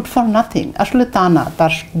I am good for nothing. আসলে তা না,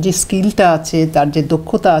 তার যে স্কিলটা আছে, তার যে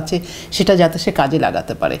দক্ষতা আছে, সেটা যাতে সে কাজে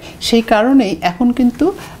লাগাতে পারে। সেই কারণেই এখন কিন্তু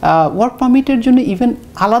ওয়ার্ক পারমিটের জন্য ইভেন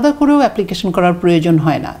আলাদা করেও অ্যাপ্লিকেশন করার প্রয়োজন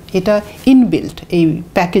হয় না, এটা ইনবিল্ট এই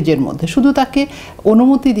প্যাকেজের মধ্যে। শুধু তাকে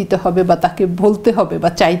অনুমতি দিতে হবে বা তাকে বলতে হবে বা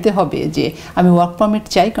চাইতে হবে যে আমি ওয়ার্ক পারমিট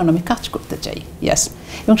চাই কারণ আমি কাজ করতে চাই। ইয়াস,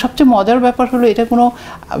 এবং সবচেয়ে মজার ব্যাপার হলো এটা কোনো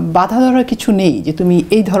বাধা ধরা কিছু নেই যে তুমি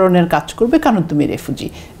এই ধরনের কাজ করবে কারণ তুমি রেফিউজি,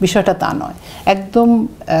 বিষয়টা তা নয়। একদম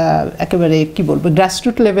একেবারে কি বলবো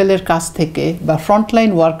গ্রাসরুট লেভেলের কাজ থেকে বা ফ্রন্টলাইন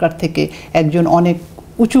ওয়ার্কার থেকে একজন অনেক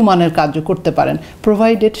উঁচু মানের কার্য করতে পারেন,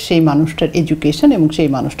 প্রোভাইডেড সেই মানুষটার এডুকেশন এবং সেই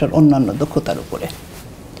মানুষটার অন্যান্য দক্ষতার উপরে।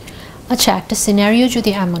 আচ্ছা, একটা সিনারিও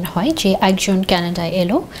যদি এমন হয় যে একজন কানাডায়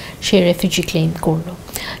এলো, সে রেফিউজি ক্লেম করলো,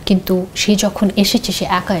 কিন্তু সে যখন এসেছে সে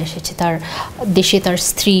একা এসেছে, তার দেশে তার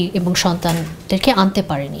স্ত্রী এবং সন্তানদেরকে আনতে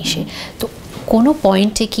পারেনি সে, তো কোনো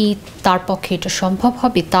পয়েন্টে কি তার পক্ষে এটা সম্ভব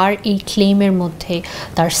হবে তার এই ক্লেমের মধ্যে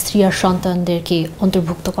তার স্ত্রী আর সন্তানদেরকে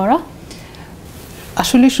অন্তর্ভুক্ত করা?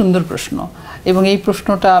 আসলে সুন্দর প্রশ্ন, এবং এই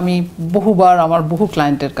প্রশ্নটা আমি বহুবার আমার বহু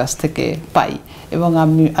ক্লায়েন্টের কাছ থেকে পাই, এবং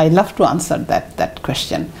I love to answer that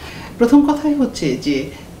question. প্রথম কথাই হচ্ছে যে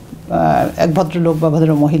এক ভদ্রলোক বা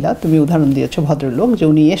ভদ্র মহিলা, তুমি উদাহরণ দিয়েছো ভদ্রলোক, যে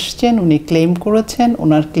উনি এসছেন, উনি ক্লেম করেছেন,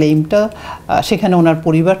 ওনার ক্লেমটা সেখানে ওনার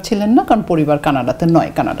পরিবার ছিলেন না, কারণ পরিবার কানাডাতে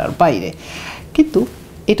নয়, কানাডার বাইরে। কিন্তু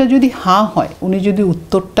এটা যদি হ্যাঁ হয়, উনি যদি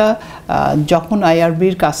উত্তরটা যখন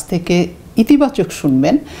আইআরবির কাছ থেকে ইতিবাচক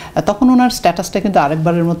শুনবেন, তখন ওনার স্ট্যাটাসটা কিন্তু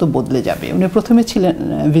আরেকবারের মতো বদলে যাবে। উনি প্রথমে ছিলেন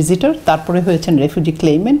ভিজিটর, তারপরে হয়েছেন refugee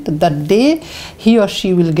Clement. The day he or she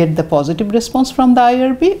will get the positive response from the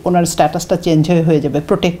IRB, ওনার স্ট্যাটাসটা চেঞ্জ হয়ে যাবে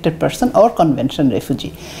protected person or convention refugee.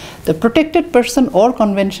 তো protected person or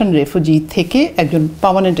convention refugee থেকে একজন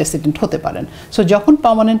পার্মানেন্ট রেসিডেন্ট হতে পারেন। সো যখন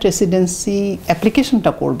পার্মানেন্ট রেসিডেন্সি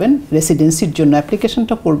অ্যাপ্লিকেশনটা করবেন, রেসিডেন্সির জন্য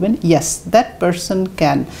অ্যাপ্লিকেশনটা করবেন, yes that person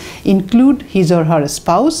can include his or her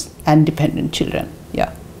spouse and dependent children.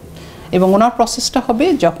 এবং ওনার প্রসেসটা হবে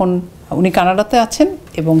যখন উনি কানাডাতে আছেন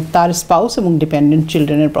এবং তার স্পাউস এবং ডিপেন্ডেন্ট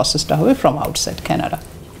চিলড্রেনের প্রসেসটা হবে ফ্রম আউটসাইড কানাডা।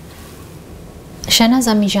 শাহনাজ,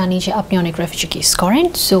 আমি জানি যে আপনি অনেক রেফিউজি কেস করেন,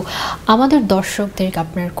 সো আমাদের দর্শকদেরকে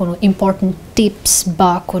আপনার কোনো ইম্পর্টেন্ট টিপস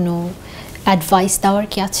বা কোনো অ্যাডভাইস দেওয়ার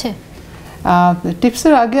কি আছে?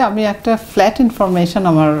 টিপসের আগে আমি একটা ফ্ল্যাট ইনফরমেশন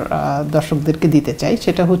আমার দর্শকদেরকে দিতে চাই।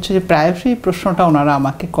 সেটা হচ্ছে যে প্রায়শই প্রশ্নটা ওনারা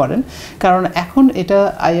আমাকে করেন, কারণ এখন এটা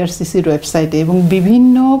আইআরসিসির ওয়েবসাইটে এবং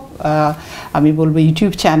বিভিন্ন আমি বলবো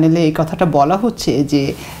ইউটিউব চ্যানেলে এই কথাটা বলা হচ্ছে যে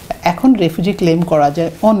এখন রেফিউজি ক্লেম করা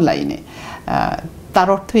যায় অনলাইনে। তার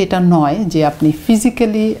অর্থ এটা নয় যে আপনি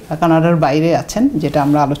ফিজিক্যালি কানাডার বাইরে আছেন, যেটা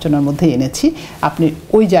আমরা আলোচনার মধ্যে এনেছি, আপনি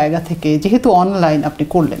ওই জায়গা থেকে যেহেতু অনলাইন আপনি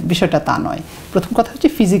করলেন, বিষয়টা তা নয়। প্রথম কথা হচ্ছে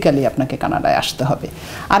ফিজিক্যালি আপনাকে কানাডায় আসতে হবে।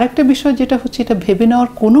 আরেকটা বিষয় যেটা হচ্ছে, এটা ভেবে নেওয়ার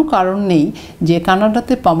কোনো কারণ নেই যে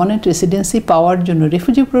কানাডাতে পার্মানেন্ট রেসিডেন্সি পাওয়ার জন্য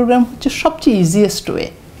রেফিউজি প্রোগ্রাম হচ্ছে সবচেয়ে ইজিয়েস্ট ওয়ে।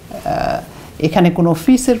 এখানে কোনো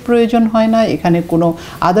ফিসের প্রয়োজন হয় না, এখানে কোনো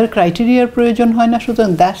আদার ক্রাইটেরিয়ার প্রয়োজন হয় না,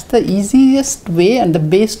 সুতরাং that's the easiest way and the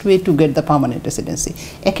best way to get the permanent residency.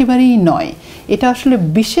 একেবারেই নয়, এটা আসলে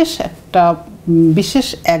বিশেষ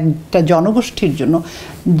একটা জনগোষ্ঠীর জন্য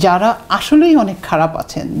যারা আসলেই অনেক খারাপ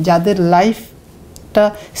আছেন, যাদের লাইফটা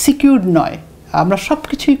সিকিউরড নয়। আমরা সব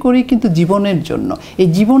কিছুই করি কিন্তু জীবনের জন্য, এই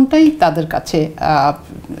জীবনটাই তাদের কাছে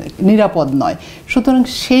নিরাপদ নয়, সুতরাং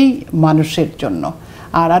সেই মানুষের জন্য।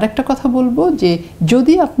 আর আরেকটা কথা বলবো যে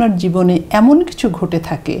যদি আপনার জীবনে এমন কিছু ঘটে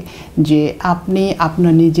থাকে যে আপনি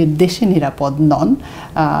আপনার নিজের দেশে নিরাপদ নন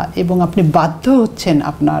এবং আপনি বাধ্য হচ্ছেন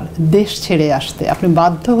আপনার দেশ ছেড়ে আসতে, আপনি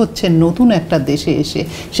বাধ্য হচ্ছেন নতুন একটা দেশে এসে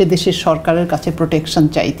সে দেশের সরকারের কাছে প্রোটেকশন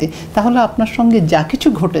চাইতে, তাহলে আপনার সঙ্গে যা কিছু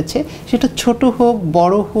ঘটেছে সেটা ছোট হোক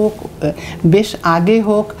বড় হোক বেশ আগে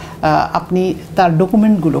হোক, আপনি তার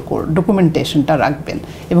ডকুমেন্টেশনটা রাখবেন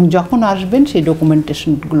এবং যখন আসবেন সেই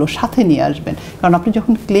ডকুমেন্টেশনগুলো সাথে নিয়ে আসবেন, কারণ আপনি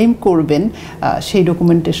যখন ক্লেম করবেন সেই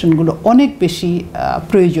ডকুমেন্টেশনগুলো অনেক বেশি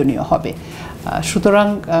প্রয়োজনীয় হবে। সুতরাং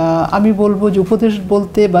আমি বলবো যে উপদেশ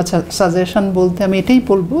বলতে বা সাজেশন বলতে আমি এটাই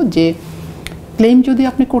বলবো যে ক্লেম যদি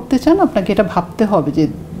আপনি করতে চান, আপনাকে এটা ভাবতে হবে যে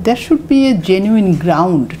there should B a genuine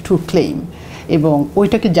ground to claim, এবং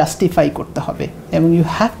ওইটাকে জাস্টিফাই করতে হবে এবং you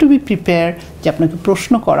have to B prepare যে আপনাকে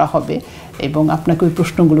প্রশ্ন করা হবে এবং আপনাকে ওই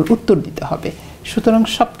প্রশ্নগুলোর উত্তর দিতে হবে। সুতরাং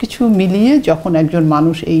সব কিছু মিলিয়ে যখন একজন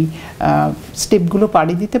মানুষ এই স্টেপগুলো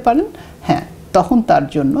পাড়ি দিতে পারেন, হ্যাঁ, তখন তার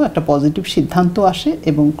জন্য একটা পজিটিভ সিদ্ধান্ত আসে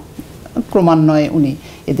এবং ক্রমান্বয়ে উনি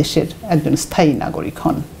এদেশের একজন স্থায়ী নাগরিক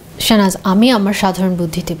হন। শাহনাজ, আমি আমার সাধারণ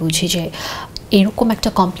বুদ্ধিতে বুঝি যে এরকম একটা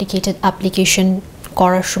কমপ্লিকেটেড অ্যাপ্লিকেশন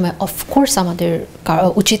করার সময় অফকোর্স আমাদের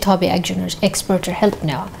উচিত হবে একজনের এক্সপার্টের হেল্প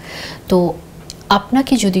নেওয়া। তো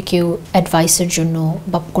আপনাকে যদি কেউ অ্যাডভাইসের জন্য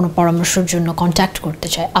বা কোনো পরামর্শের জন্য কন্ট্যাক্ট করতে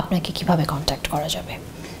চায়, আপনাকে কিভাবে কন্ট্যাক্ট করা যাবে?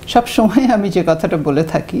 সব সময় আমি যে কথাটা বলে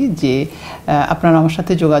থাকি যে আপনারা আমার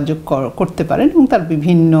সাথে যোগাযোগ করতে পারেন, এবং তার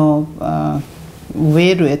বিভিন্ন ওয়ে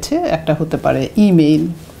রয়েছে। একটা হতে পারে ইমেইল,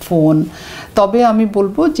 ফোন। তবে আমি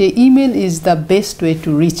বলবো যে email is the best way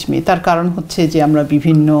to reach me. তার কারণ হচ্ছে যে আমরা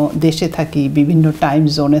বিভিন্ন দেশে থাকি, বিভিন্ন টাইম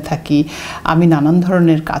জোনে থাকি, আমি নানান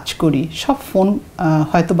ধরনের কাজ করি, সব ফোন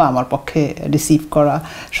হয়তো বা আমার পক্ষে রিসিভ করা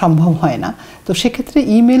সম্ভব হয় না। তো সেক্ষেত্রে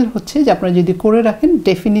ইমেল হচ্ছে যে আপনারা যদি করে রাখেন,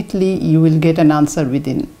 definitely you will get an answer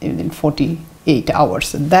within 48 hours,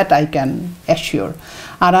 that I can assure.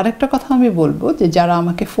 আর আরেকটা কথা আমি বলবো যে যারা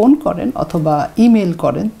আমাকে ফোন করেন অথবা ইমেল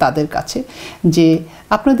করেন তাদের কাছে, যে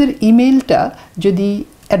আপনাদের ইমেলটা যদি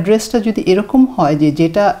অ্যাড্রেসটা যদি এরকম হয়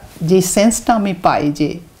যে সেন্সটা আমি পাই যে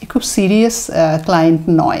খুব সিরিয়াস ক্লায়েন্ট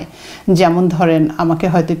নয়, যেমন ধরেন আমাকে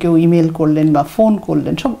হয়তো কেউ ইমেল করলেন বা ফোন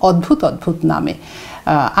করলেন সব অদ্ভুত অদ্ভুত নামে,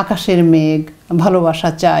 আকাশের মেঘ, ভালোবাসা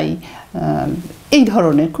চাই, এই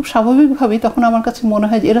ধরনের, খুব স্বাভাবিকভাবেই তখন আমার কাছে মনে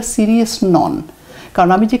হয় যে এরা সিরিয়াস নন।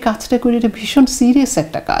 কারণ আমি যে কাজটা করি এটা ভীষণ সিরিয়াস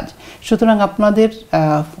একটা কাজ। সুতরাং আপনাদের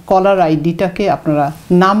কলার আইডিটাকে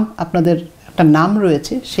আপনাদের একটা নাম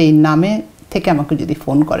রয়েছে, সেই নামে থেকে আমাকে যদি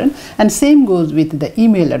ফোন করেন, and same goes with the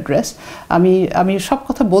email address. আমি সব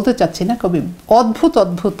কথা বলতে চাচ্ছি না, কবি অদ্ভুত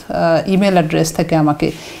অদ্ভুত ইমেল অ্যাড্রেস থেকে আমাকে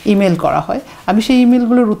ইমেল করা হয়। আমি সেই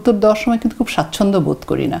ইমেলগুলোর উত্তর দেওয়ার সময় কিন্তু খুব স্বাচ্ছন্দ্য বোধ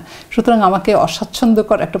করি না। সুতরাং আমাকে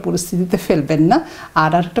অস্বাচ্ছন্দ্যকর একটা পরিস্থিতিতে ফেলবেন না।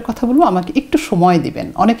 আর একটা কথা বলবো, আমাকে একটু সময় দিবেন।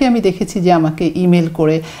 অনেকে আমি দেখেছি যে আমাকে ইমেল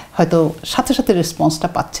করে হয়তো সাথে সাথে রেসপন্সটা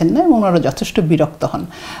পাচ্ছেন না এবং ওনারা যথেষ্ট বিরক্ত হন।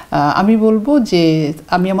 আমি বলবো যে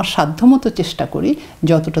আমি আমার সাধ্যমতো চেষ্টা করি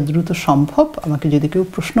যতটা দ্রুত সম্ভব আমাকে যদি কেউ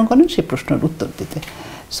প্রশ্ন করেন সেই প্রশ্নের উত্তর দিতে।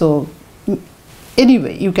 So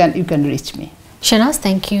anyway you can reach me. Shahnaz,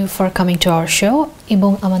 thank you for coming to our show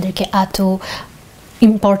এবং আমাদেরকে এত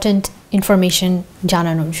ইম্পর্ট্যান্ট ইনফরমেশন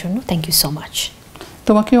জানানোর জন্য থ্যাংক ইউ সো মাচ।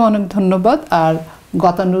 তোমাকেও অনেক ধন্যবাদ। আর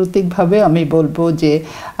গতানুগতিকভাবে আমি বলবো যে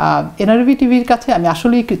এনআরবি টিভির কাছে আমি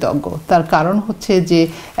আসলেই কৃতজ্ঞ। তার কারণ হচ্ছে যে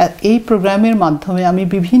এই প্রোগ্রামের মাধ্যমে আমি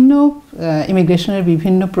বিভিন্ন ইমিগ্রেশনের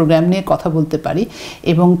বিভিন্ন প্রোগ্রাম নিয়ে কথা বলতে পারি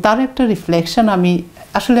এবং তার একটা রিফ্লেকশন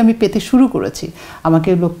আমি পেতে শুরু করেছি। আমাকে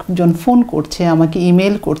লোকজন ফোন করছে, আমাকে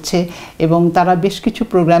ইমেল করছে এবং তারা বেশ কিছু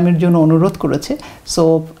প্রোগ্রামের জন্য অনুরোধ করেছে। সো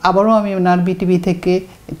আবারও আমি এনআরবি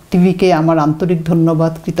টিভিকে আমার আন্তরিক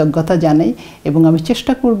ধন্যবাদ, কৃতজ্ঞতা জানাই এবং আমি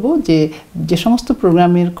চেষ্টা করব যে সমস্ত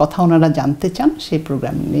প্রোগ্রামের কথা ওনারা জানতে চান সেই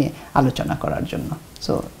প্রোগ্রাম নিয়ে আলোচনা করার জন্য।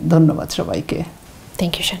 সো ধন্যবাদ সবাইকে।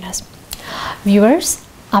 Thank you Shahnaz. ভিউয়ার্স,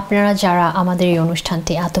 আপনারা যারা আমাদের এই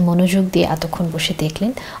অনুষ্ঠানটি এত মনোযোগ দিয়ে এতক্ষণ বসে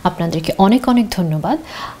দেখলেন, আপনাদেরকে অনেক অনেক ধন্যবাদ।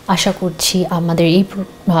 আশা করছি আমাদের এই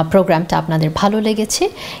প্রোগ্রামটা আপনাদের ভালো লেগেছে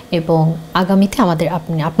এবং আগামীতে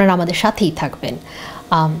আপনারা আমাদের সাথেই থাকবেন।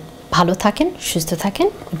 ভালো থাকেন, সুস্থ থাকেন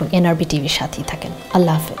এবং এনআরবি টিভির সাথেই থাকেন।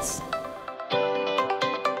 আল্লাহ হাফেজ।